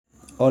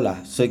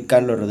Hola, soy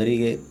Carlos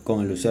Rodríguez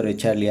con el usuario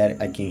Charlie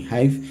aquí en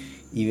Hive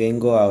y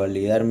vengo a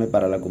validarme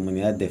para la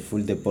comunidad de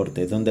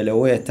FullDeportes, donde le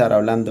voy a estar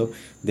hablando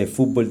de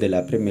fútbol de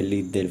la Premier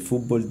League, del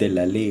fútbol de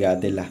la liga,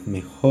 de las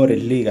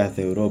mejores ligas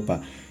de Europa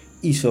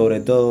y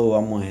sobre todo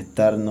vamos a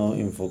estarnos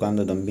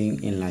enfocando también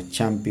en la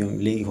Champions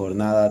League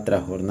jornada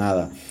tras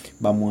jornada.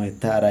 Vamos a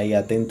estar ahí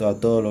atentos a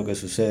todo lo que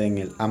sucede en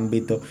el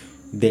ámbito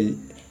del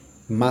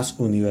más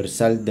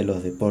universal de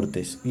los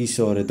deportes y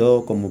sobre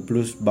todo como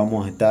plus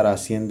vamos a estar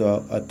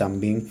haciendo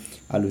también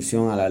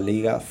alusión a la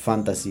liga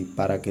fantasy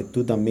para que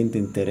tú también te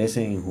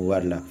intereses en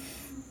jugarla.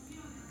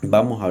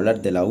 Vamos a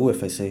hablar de la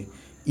UFC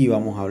y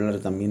vamos a hablar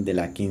también de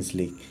la Kings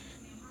League,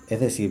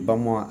 es decir,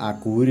 vamos a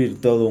cubrir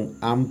todo un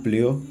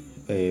amplio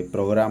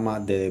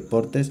programa de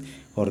deportes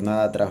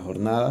jornada tras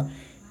jornada,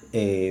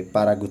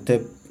 para que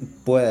usted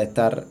pueda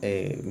estar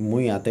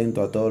muy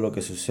atento a todo lo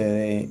que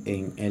sucede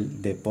en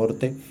el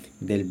deporte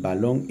del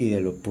balón y de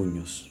los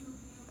puños.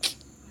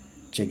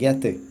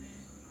 ¿Chequeaste?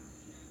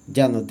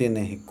 Ya no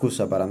tienes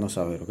excusa para no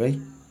saber, ¿ok?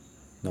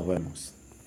 Nos vemos.